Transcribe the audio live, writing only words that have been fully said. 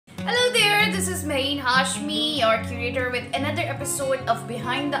this is Mehreen Hashmi, your curator with another episode of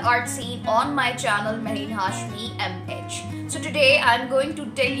Behind the Art Scene on my channel Mehreen Hashmi MH. So today I'm going to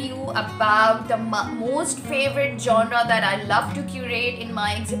tell you about the most favorite genre that I love to curate in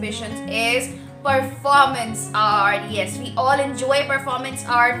my exhibitions is performance art. Yes, we all enjoy performance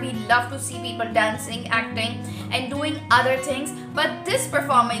art. We love to see people dancing, acting and doing other things, but this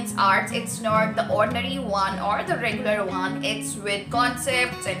performance art, it's not the ordinary one or the regular one. It's with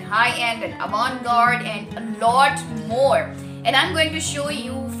concepts and high-end and avant-garde and a lot more. And I'm going to show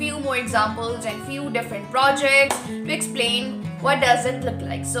you few more examples and few different projects to explain what does it look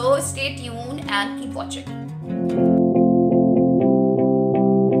like. So stay tuned and keep watching.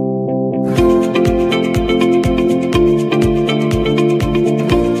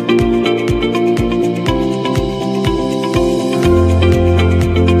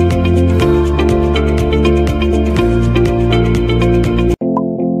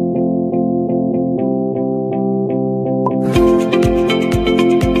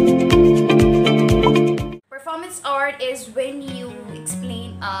 Art is when you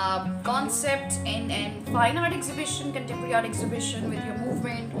explain a concept in fine art exhibition, contemporary art exhibition, with your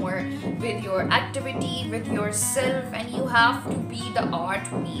movement or with your activity, with yourself, and you have to be the art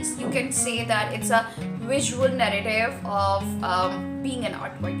piece. You can say that it's a visual narrative of being an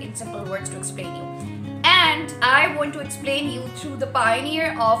artwork, in simple words to explain you. And I want to explain you through the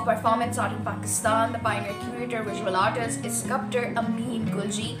pioneer of performance art in Pakistan, the pioneer curator, visual artist, is sculptor Amin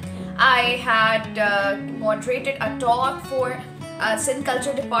Gulgee. I had moderated a talk for Sindh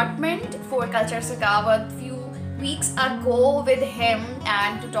Culture Department for Culture Sakawat few weeks ago with him,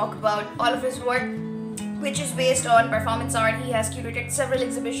 and to talk about all of his work, which is based on performance art. He has curated several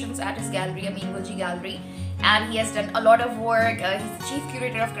exhibitions at his gallery, Amin Gulgee Gallery, and he has done a lot of work. He's the chief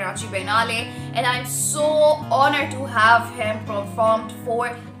curator of Karachi Biennale, and I'm so honored to have him performed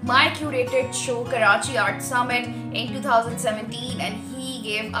for my curated show Karachi Art Summit in 2017, and he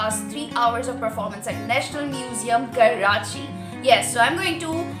gave us 3 hours of performance at National Museum Karachi. Yes, so I'm going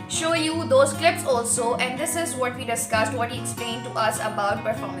to show you those clips also, and this is what we discussed, what he explained to us about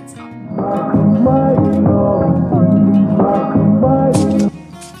performance art.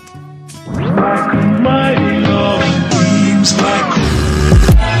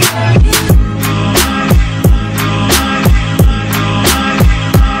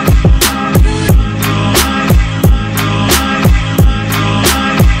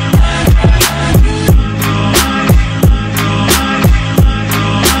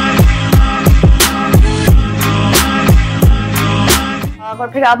 और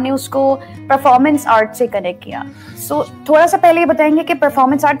फिर आपने उसको performance art से connect किया. सो थोड़ा सा पहले बताएंगे कि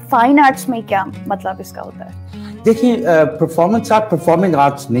परफॉर्मेंस आर्ट फाइन आर्ट्स में क्या मतलब इसका होता है. देखिए, परफॉर्मेंस आर्ट परफॉर्मिंग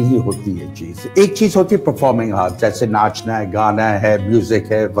आर्ट्स नहीं होती है चीज. एक चीज होती है परफॉर्मिंग आर्ट, जैसे नाचना है, गाना है,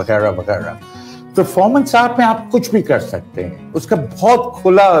 म्यूजिक है, वगैरह वगैरह. परफॉर्मेंस आर्ट में आप कुछ भी कर सकते हैं. उसका बहुत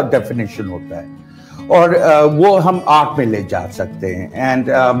खुला डेफिनेशन होता है और वो हम आर्ट में ले जा सकते हैं. एंड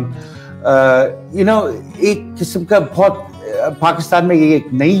एक किस्म का बहुत पाकिस्तान में ये एक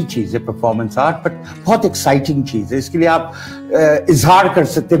नई चीज है परफॉर्मेंस आर्ट, बट बहुत एक्साइटिंग चीज है. इसके लिए आप इजहार कर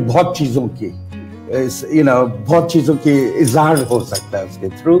सकते हैं बहुत चीजों की, बहुत चीजों की इजहार हो सकता है उसके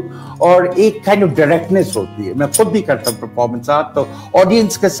थ्रू, और एक काइंड ऑफ डायरेक्टनेस होती है. मैं खुद भी करता हूँ परफॉर्मेंस आर्ट, तो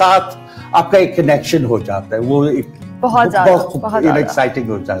ऑडियंस के साथ आपका एक कनेक्शन हो जाता है. वो एक बहुत ज्यादा एक्साइटिंग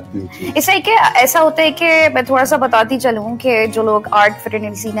हो जाती है. इससे कि ऐसा होता है कि मैं थोड़ा सा बताती चलूं कि जो लोग आर्ट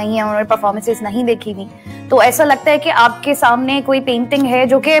फ्रेटर्निटी नहीं है, उन्होंने परफॉर्मेंसेस नहीं देखी थी, तो ऐसा लगता है कि आपके सामने कोई पेंटिंग है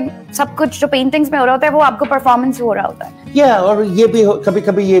जो कि सब कुछ जो पेंटिंग्स में हो रहा होता है वो आपको परफॉर्मेंस हो रहा होता है. और ये भी कभी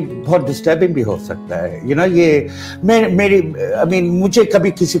कभी ये बहुत डिस्टर्बिंग भी हो सकता है. ये मुझे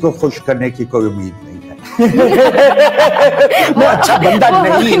कभी किसी को खुश करने की कोई उम्मीद नहीं है. मैं अच्छा बंदा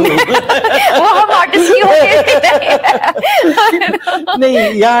नहीं हूँ. वो हम आर्टिस्ट की नहीं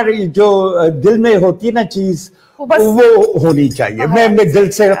यार, जो दिल में होती है ना चीज, वो होनी चाहिए. मैं दिल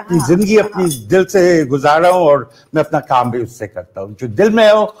से अपनी जिंदगी अपनी दिल से गुजारा हूँ और मैं अपना काम भी उससे करता हूँ. जो दिल में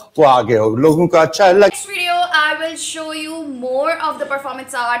हो वो आगे हो, लोगों को अच्छा लगे. Next video I will show you more of the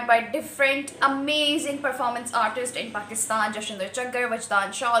performance art by different amazing performance artists in Pakistan. Jashinder Chaggar, Wajdan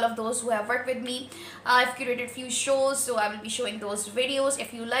Shah, all of those who have worked with me. I've curated few shows, so I will be showing those videos. If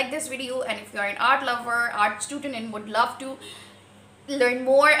you like this video and if you are an art lover, art student and would love to learn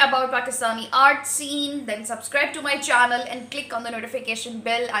more about Pakistani art scene, then subscribe to my channel and click on the notification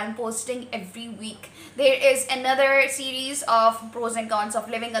bell. I'm posting every week. There is another series of pros and cons of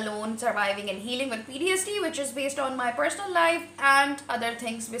living alone, surviving and healing with PTSD, which is based on my personal life and other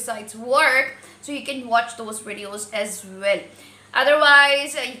things besides work, so you can watch those videos as well.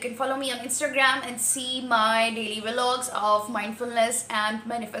 Otherwise, you can follow me on Instagram and see my daily vlogs of mindfulness and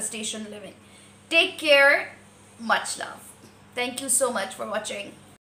manifestation living. Take care. Much love. Thank you so much for watching.